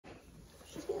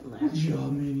in there. Good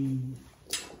job, Minnie.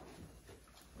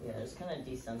 Yeah, just kind of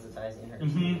desensitizing her to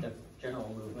the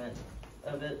general movement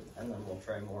of it, and then we'll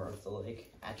try more of the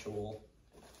like actual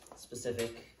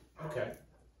specific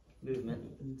movement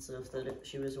and stuff that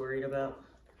she was worried about.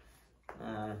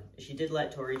 She did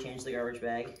let Tori change the garbage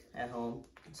bag at home,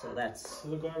 so that's... So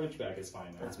the garbage bag is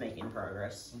fine now. That's making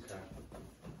progress. Okay.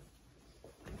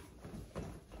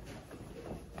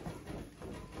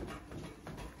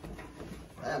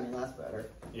 I mean, that's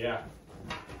better. Yeah.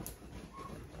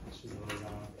 She's a little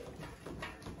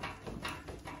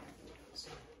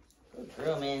Good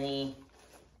girl, Minnie.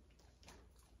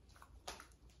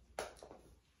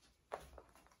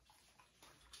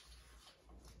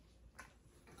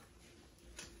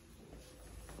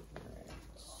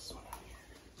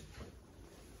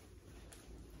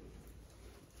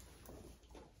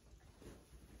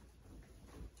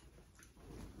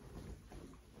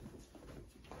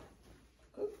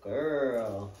 Good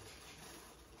girl.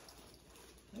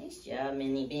 Nice job,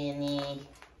 Minnie Benny.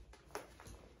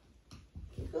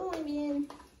 Keep going, Ben.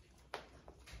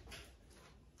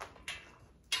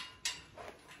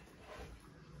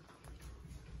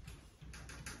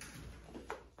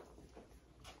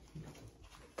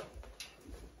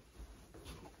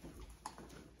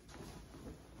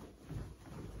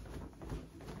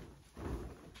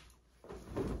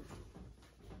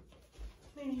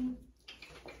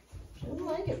 She doesn't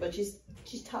like it, but she's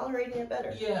tolerating it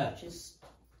better. Yeah. She's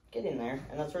getting there,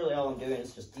 and that's really all I'm doing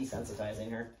is just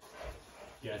desensitizing her.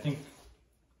 Yeah, I think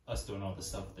us doing all this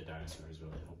stuff with the dinosaurs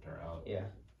really helped her out. Yeah.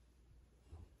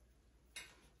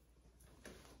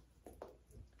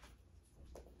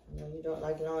 I know you don't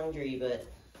like laundry, but...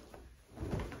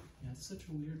 Yeah, it's such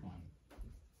a weird one.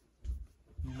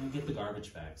 You know, I get the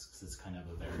garbage bags because it's kind of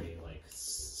a very, like,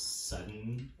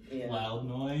 sudden, loud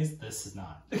noise. This is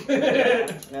not.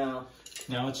 No.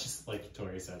 Now it's just, like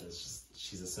Tori said, it's just,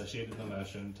 she's associated the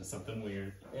motion to something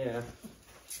weird. Yeah.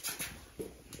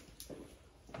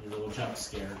 Your little jump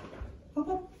scare. Pop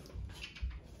up.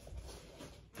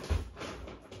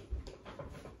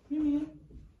 Mimi,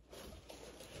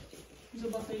 there's a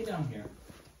buffet down here.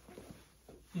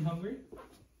 You hungry?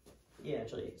 Yeah,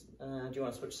 actually. Do you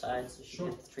want to switch sides so she can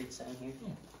get the treats down here?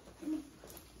 Yeah.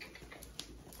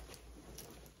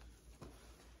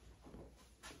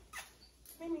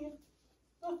 Mimi,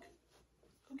 look.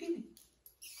 Go get me.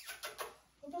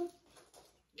 Hold on.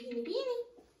 Beanie, beanie.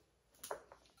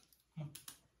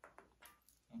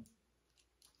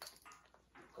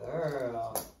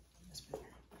 Girl. That's better.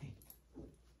 Hey.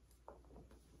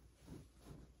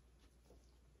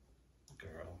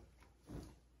 Girl.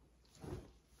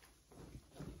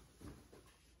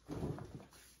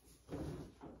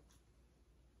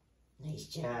 Nice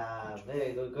job.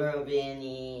 Very good girl,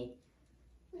 Benny.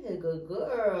 Very good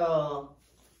girl.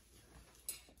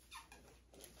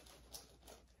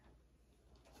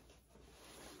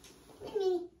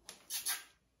 Mimi.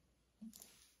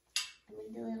 I went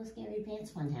to the little scary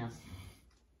pants funhouse.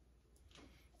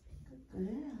 Good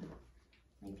girl.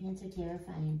 My pants are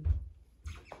terrifying.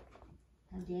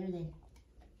 How dare they?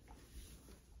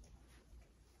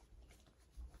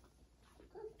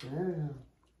 Good girl.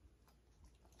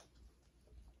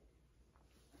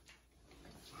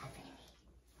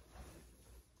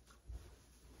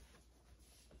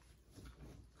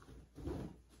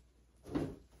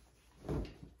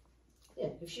 Yeah,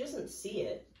 if she doesn't see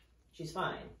it, she's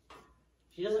fine.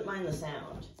 She doesn't mind the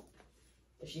sound.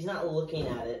 If she's not looking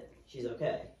at it, she's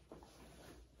okay.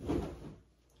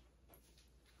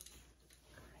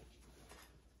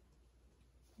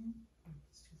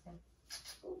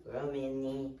 Oh, girl,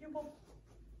 Minnie. Come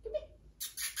here.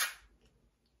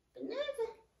 Banana.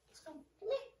 Let's go. Come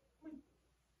here.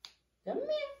 Come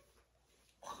here.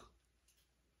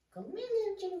 Come here,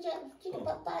 little ginger. Ginger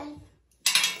bye-bye.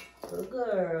 Good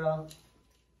girl.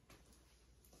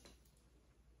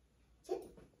 Sit.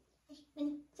 Hey,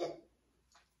 Minnie, sit.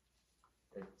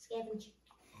 Good scavenge.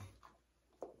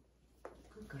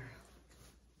 Good girl.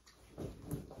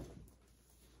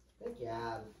 Good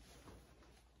job.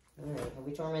 Alright, have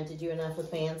we tormented you enough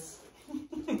with pants?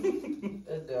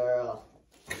 Good girl.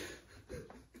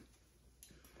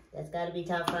 That's gotta be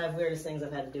top 5 weirdest things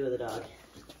I've had to do with a dog.